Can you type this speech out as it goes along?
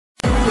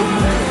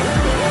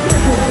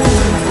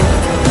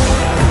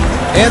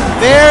And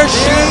there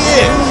she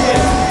is.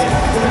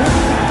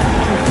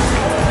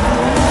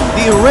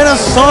 The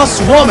Renaissance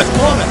woman.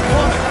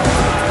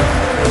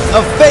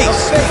 A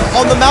face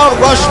on the Mount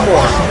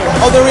Rushmore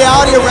of the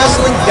reality of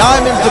wrestling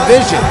Diamonds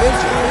division.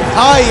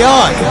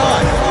 Hyan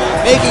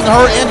making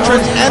her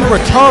entrance and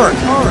return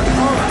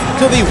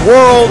to the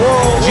World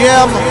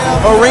Gym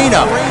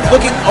Arena.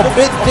 Looking a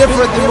bit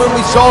different than when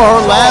we saw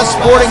her last,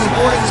 sporting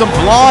some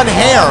blonde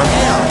hair.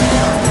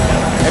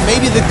 And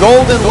maybe the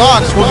golden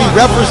locks will be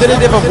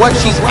representative of what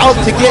she's out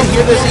to get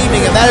here this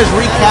evening, and that is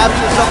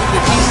recapture something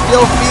that she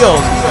still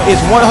feels is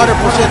 100%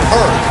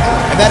 hers,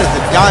 and that is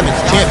the Diamonds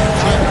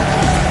Championship.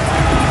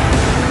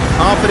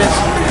 Confidence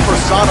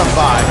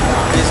personified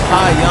is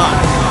Hyan.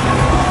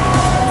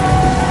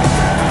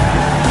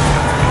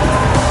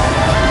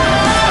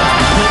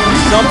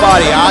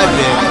 Somebody I've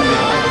been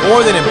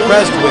more than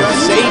impressed with,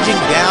 saging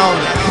down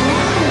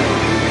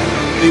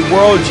the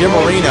World Gym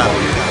Arena.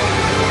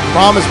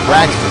 Promise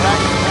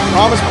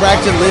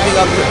Braxton living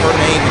up to her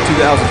name in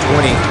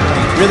 2020,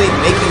 really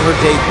making her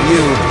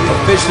debut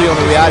officially on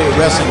the reality of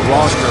wrestling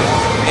roster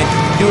and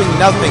doing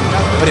nothing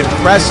but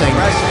impressing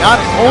not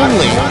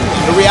only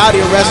the reality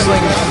of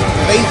wrestling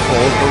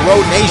faithful, the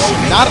Road Nation,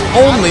 not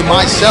only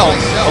myself,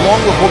 along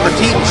with Booker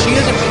T, she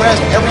has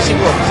impressed every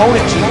single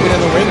opponent she's been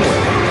in the ring with.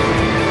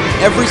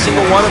 Every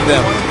single one of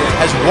them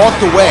has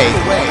walked away,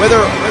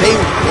 whether they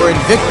were in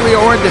victory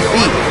or in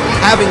defeat,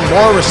 having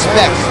more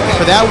respect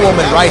for that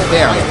woman right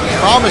there.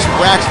 Promise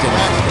Braxton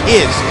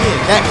is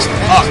next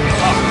up.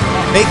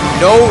 Make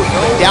no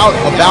doubt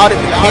about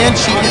it. Can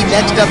she be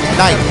next up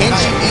tonight? Can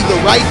she be the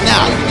right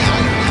now?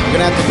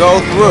 We're going to have to go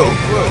through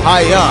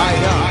Hyan.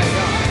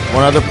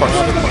 One other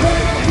person.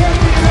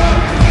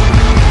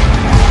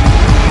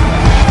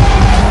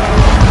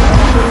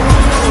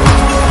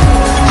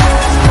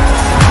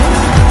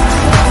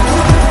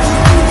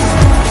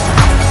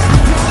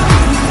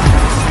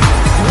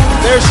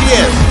 There she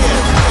is,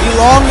 the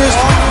longest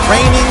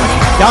reigning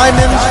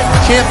Diamonds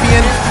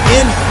champion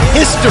in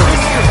history.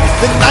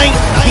 The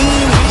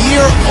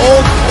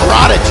 19-year-old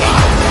prodigy,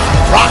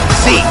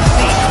 Roxy.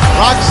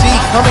 Roxy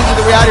coming to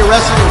the reality of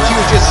wrestling when she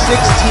was just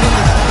 16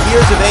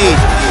 years of age.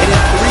 And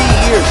in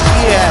 3 years,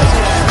 she has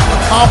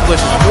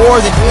accomplished more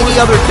than any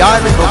other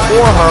Diamond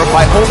before her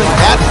by holding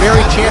that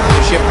very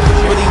championship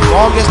for the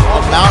longest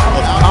amount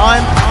of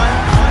time.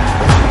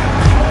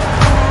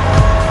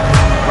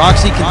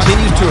 Roxy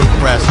continues to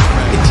impress,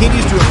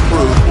 continues to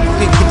improve,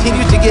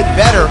 continues to get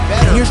better.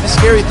 And here's the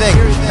scary thing.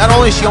 Not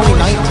only is she only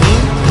 19,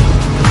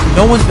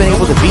 no one's been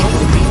able to beat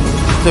her.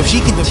 So if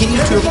she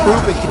continues to improve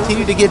and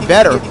continue to get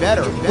better,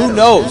 who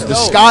knows? The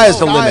sky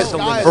is the limit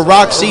for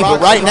Roxy. But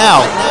right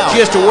now,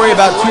 she has to worry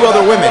about two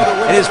other women.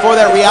 It is for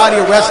that reality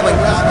of wrestling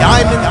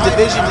Diamonds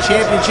Division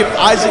Championship.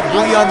 Isaac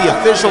Bouillon, the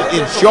official,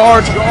 in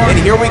charge. And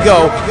here we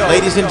go,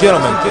 ladies and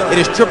gentlemen.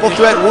 It is triple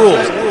threat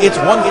rules. It's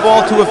one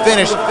fall to a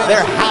finish.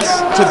 There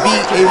has to be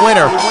a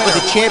winner, but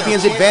the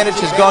champion's advantage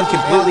has gone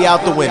completely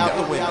out the window.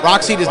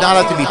 Roxy does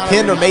not have to be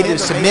pinned or made to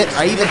submit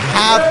or even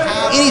have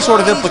any sort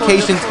of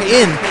implications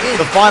in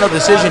the final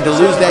decision to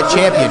lose that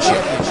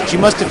championship. She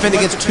must defend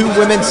against two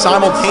women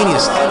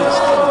simultaneously.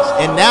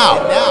 And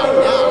now,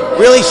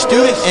 really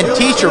student and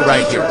teacher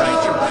right here.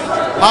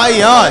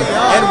 Hyan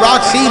and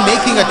Roxy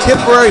making a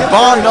temporary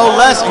bond, no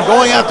less, and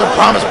going after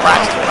Promise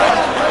Braxton.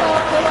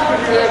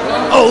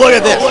 Oh, look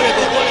at this.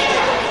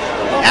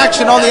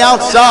 Action on the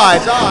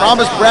outside.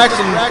 Promise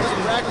Braxton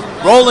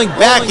rolling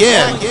back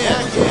in.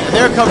 And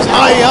there comes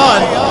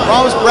Hyan.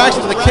 Promise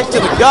Braxton with a kick to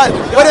the gut.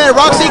 Wait a minute,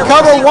 Roxy,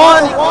 cover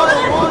one.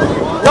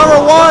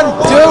 Cover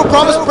 1, 2,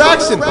 Promise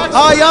Braxton.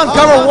 Hyan,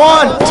 cover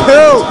 1,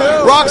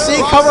 2.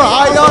 Roxy, cover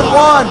Hyan,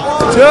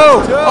 1,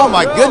 2. Oh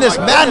my goodness,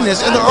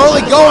 madness in the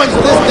early goings of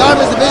this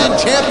Diamonds Division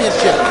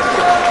Championship.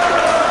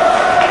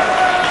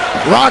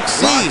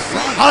 Roxy,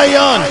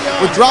 Hyan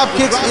with drop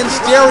kicks in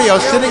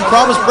stereo, sending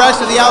Promise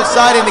Braxton to the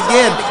outside, and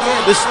again,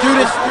 the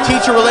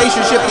student-teacher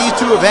relationship these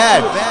two have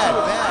had.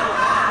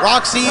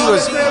 Roxy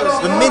was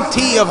the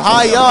mentee of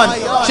Hyan.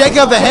 Shake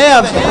of the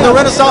hand, and the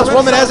Renaissance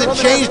woman hasn't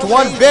changed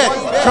one bit.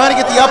 Trying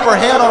to get the upper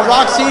hand on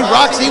Roxy.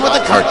 Roxy with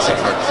a curtsy.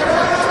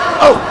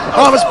 Oh,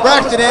 Promise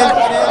Braxton in,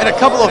 and a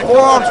couple of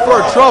forearms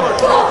for her trouble.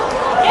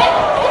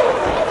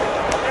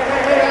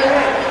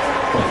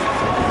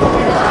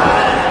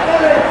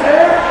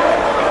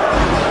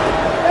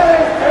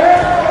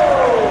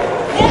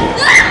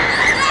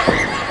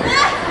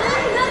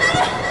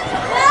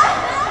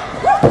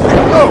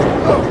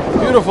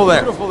 Beautiful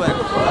there.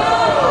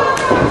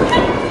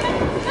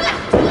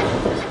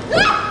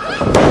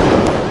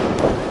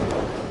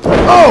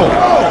 Oh!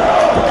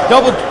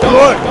 Double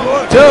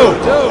two.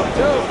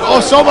 Oh,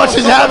 so much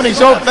is happening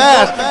so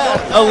fast.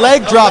 A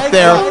leg drop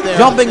there.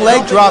 Jumping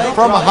leg drop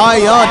from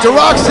Hyan to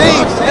Roxy.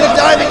 And a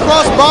diving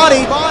cross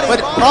body. But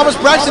Promise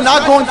Braxton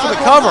not going for the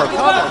cover.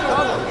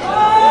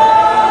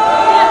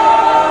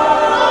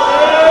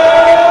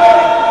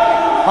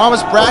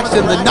 Promise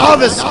Braxton, the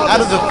novice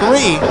out of the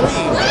three.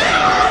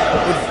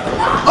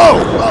 Oh,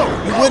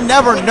 you would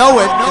never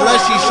know it unless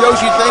she shows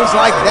you things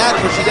like that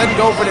where she doesn't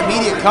go for an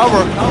immediate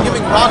cover,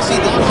 giving Roxy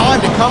the time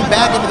to come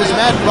back into this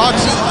match.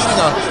 Roxy eating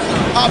a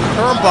top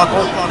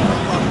turnbuckle.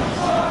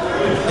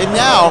 And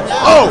now,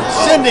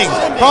 sending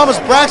Promise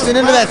Braxton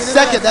into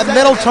that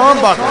middle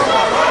turnbuckle.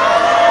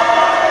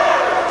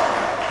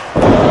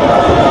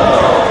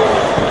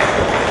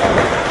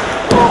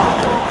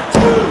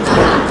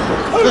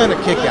 Then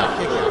a kick out.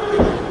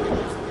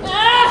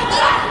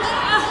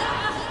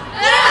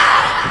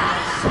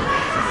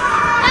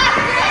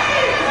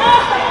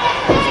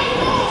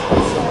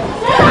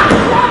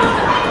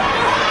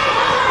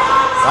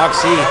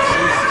 Roxy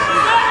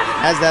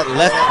has that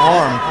left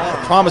arm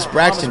of Promise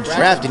Braxton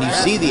trapped, and you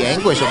see the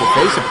anguish of the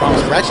face of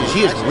Promise Braxton.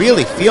 She is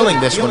really feeling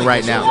this one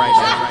right now.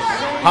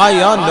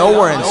 Hyan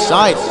nowhere in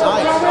sight.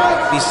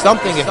 Be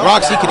something if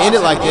Roxy can end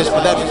it like this,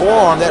 but that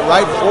forearm, that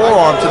right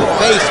forearm to the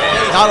face,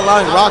 not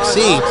allowing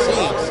Roxy.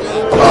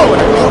 Oh,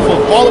 and a beautiful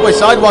fall-away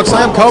sidewalk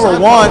slam cover.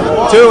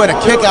 1, 2, and a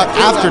kick out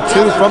after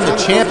 2 from the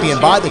champion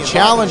by the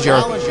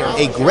challenger.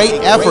 A great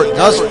effort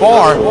thus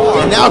far.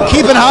 And now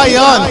keeping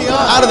Hyan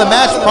out of the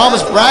match,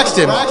 Promise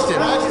Braxton.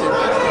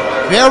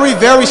 Very,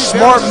 very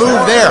smart move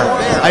there.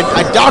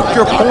 I docked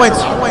your points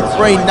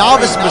for a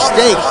novice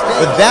mistake,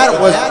 but that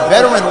was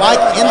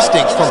veteran-like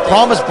instincts from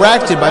Promise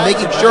Braxton by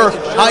making sure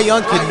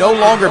Hyan could no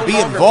longer be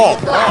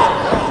involved.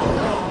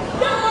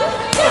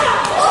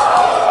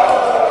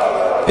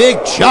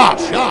 Big chop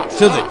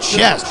to the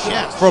chest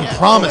from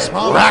Promise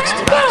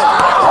Braxton.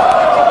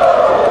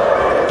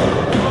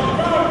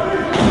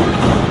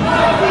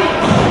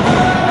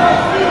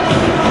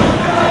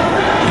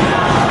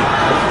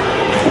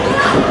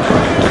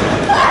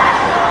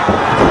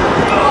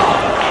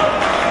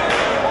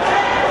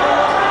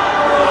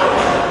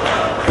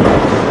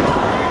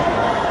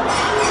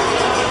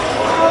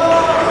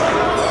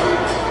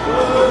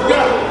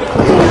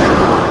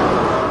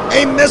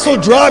 A missile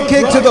drop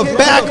kick to the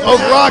back of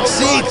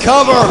Roxy.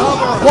 Cover.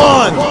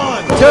 1,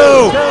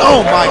 2.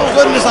 Oh my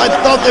goodness, I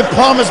thought that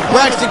Promise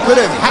Braxton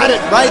could have had it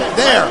right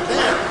there.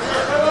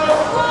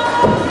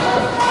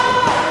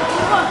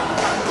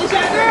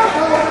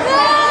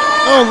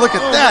 Oh, look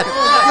at that.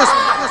 Just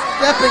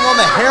stepping on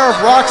the hair of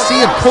Roxy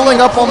and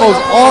pulling up on those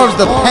arms.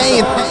 The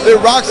pain that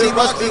Roxy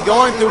must be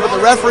going through, but the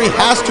referee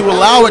has to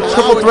allow it.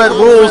 Triple threat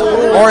rules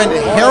are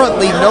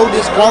inherently no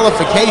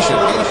disqualification.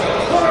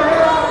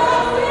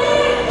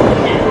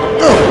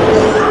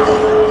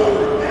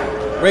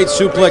 Great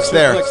suplex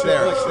there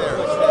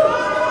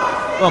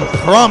from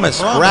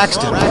Promise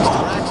Braxton,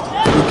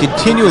 who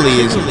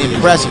continually is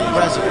impressive.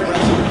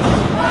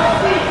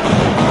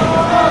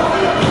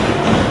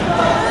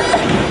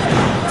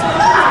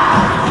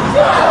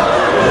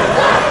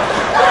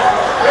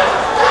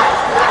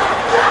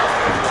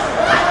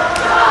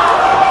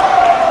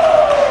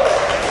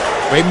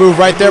 Great move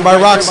right there by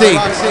Roxy.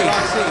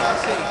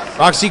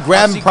 Roxy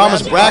grabbing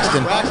Promise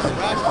Braxton.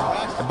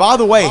 And by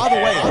the way,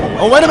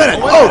 oh, wait a minute.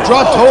 Oh,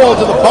 drop toe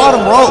to the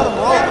bottom rope.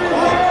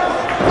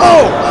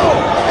 Oh,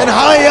 and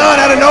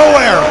Hyan out of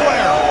nowhere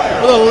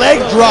with a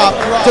leg drop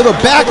to the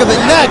back of the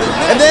neck.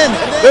 And then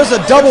there's a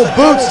double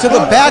boots to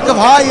the back of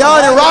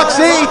Hyan. And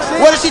Roxy,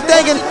 what is she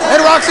thinking? And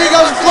Roxy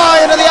goes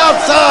flying to the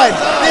outside.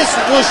 This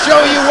will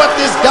show you what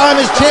this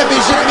Diamonds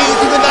Championship means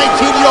to the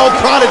 19-year-old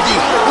prodigy.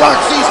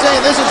 Roxy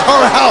saying this is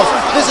her house,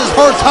 this is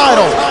her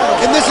title,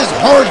 and this is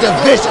her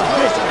division.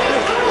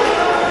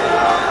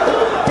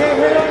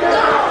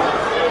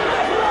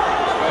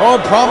 Oh,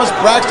 Promise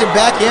Braxton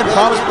back in.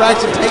 Promise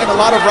Braxton taking a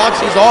lot of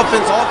Roxy's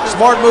offense.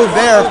 Smart move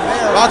there.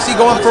 Roxy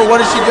going for, what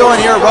is she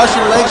doing here?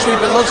 Russian leg sweep,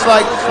 it looks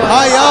like.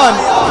 Hyan.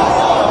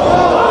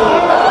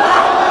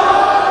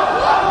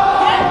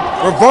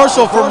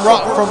 Reversal from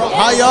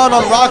Hyan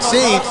on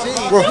Roxy.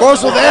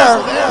 Reversal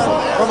there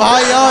from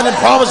Hyan and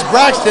Promise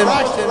Braxton.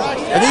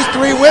 And these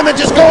three women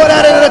just going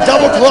at it in a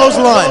double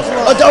clothesline.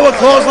 A double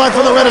clothesline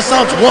from the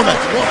Renaissance woman.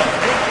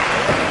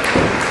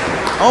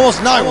 Almost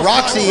knocked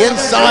Roxy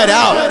inside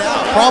out.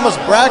 Promise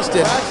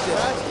Braxton,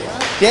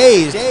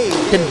 dazed,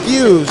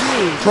 confused,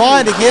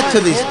 trying to get to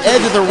the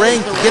edge of the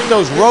ring to get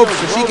those ropes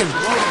so she can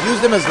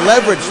use them as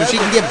leverage so she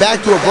can get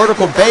back to a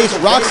vertical base.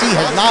 Roxy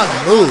has not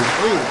moved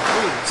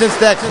since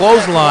that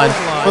clothesline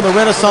from the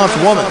Renaissance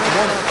woman.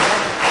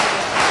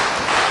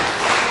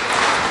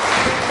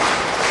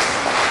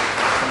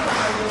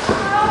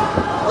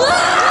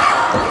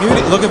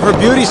 Looking for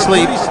beauty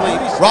sleep.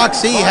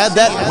 Roxy had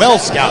that well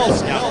scouted.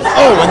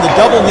 Oh, and the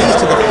double knees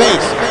to the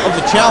face of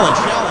the challenge.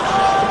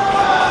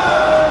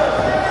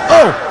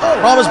 Oh,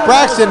 Promise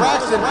Braxton.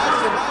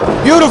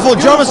 Beautiful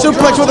German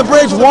suplex with a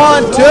bridge. 1,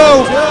 2.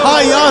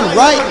 Hyan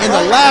right in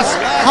the last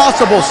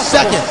possible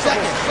second.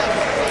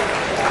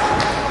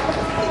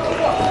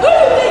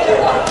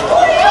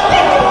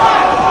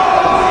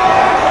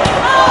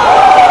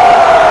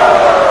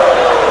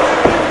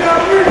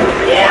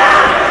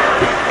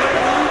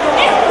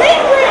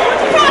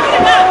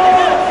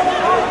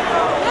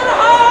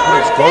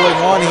 What's going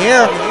on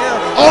here?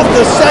 Off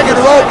the second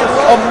rope,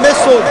 a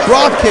missile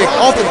drop kick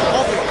off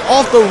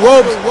off the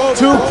ropes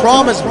to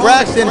Promise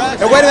Braxton.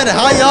 And wait a minute,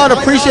 Hyan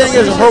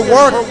appreciating her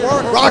work.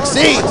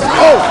 Roxy,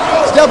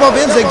 step up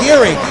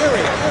Enziguri.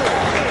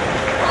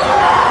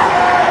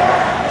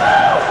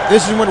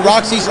 This is when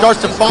Roxy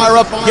starts to fire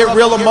up, get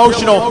real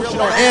emotional,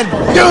 and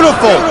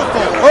beautiful.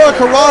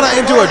 Hurricanrana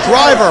into a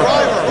driver.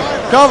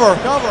 Cover.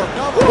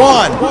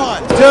 1,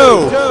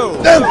 2,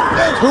 2.5.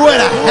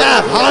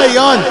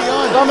 Hyan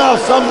somehow,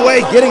 some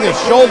way getting his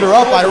shoulder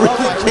up. I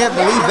really can't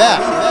believe that.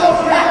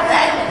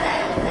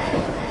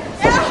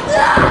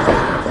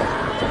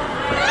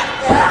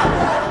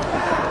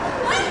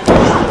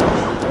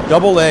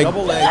 Double leg.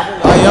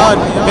 Hyan,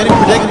 pinning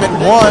predicament.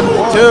 1,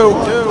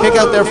 2. Kick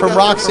out there from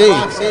Roxy.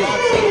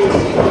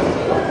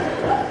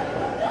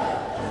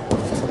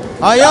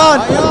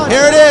 Hyan,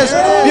 here it is.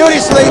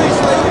 Beauty sleep.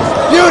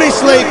 Beauty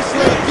sleep.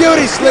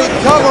 Beauty sleep.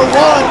 Cover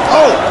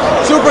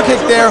 1. Super kick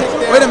there.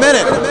 Wait a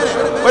minute.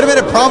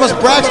 Promise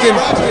Braxton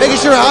making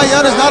sure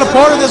Hyan is not a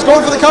part of this.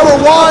 Going for the cover.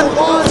 1,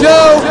 2,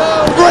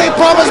 3.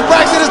 Promise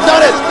Braxton has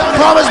done it.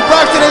 Promise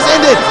Braxton has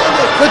ended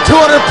the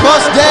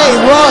 200-plus day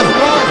run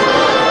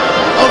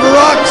of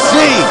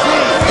Roxy,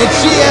 and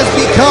she has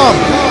become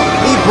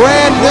the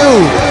brand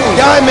new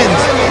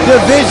Diamonds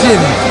Division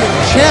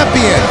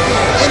champion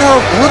in her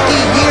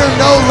rookie year,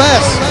 no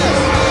less.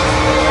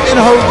 In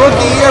her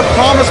rookie year,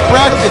 Promise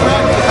Braxton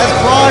has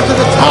climbed to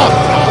the top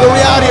of the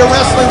Reality of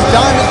Wrestling's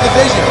Diamonds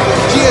Division.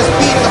 She has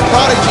beaten the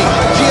Prodigy.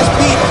 She has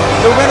beaten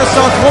the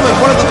Renaissance Woman,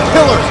 one of the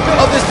pillars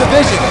of this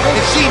division,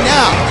 and she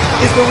now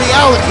is the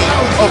Reality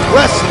of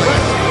Wrestling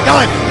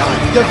Diamond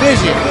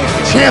Division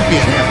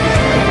champion.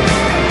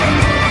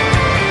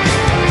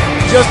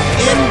 Just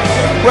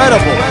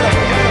incredible.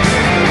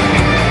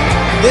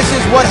 This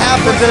is what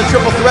happens in a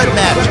triple threat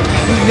match.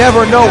 You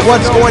never know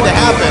what's going to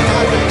happen.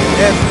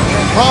 And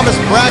Promise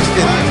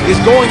Braxton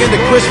is going into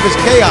Christmas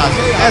chaos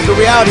as the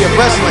Reality of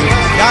Wrestling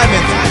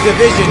Diamonds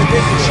Division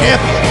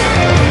champion.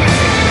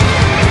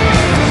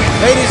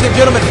 Ladies and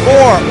gentlemen,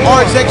 for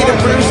our executive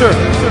producer,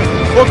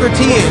 Booker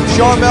T and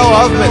Charmel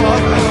Huffman,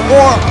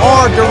 for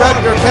our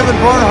director, Kevin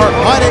Bernhardt,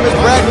 my name is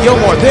Brad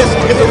Gilmore. This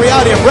is the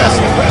Reality of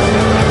Wrestling.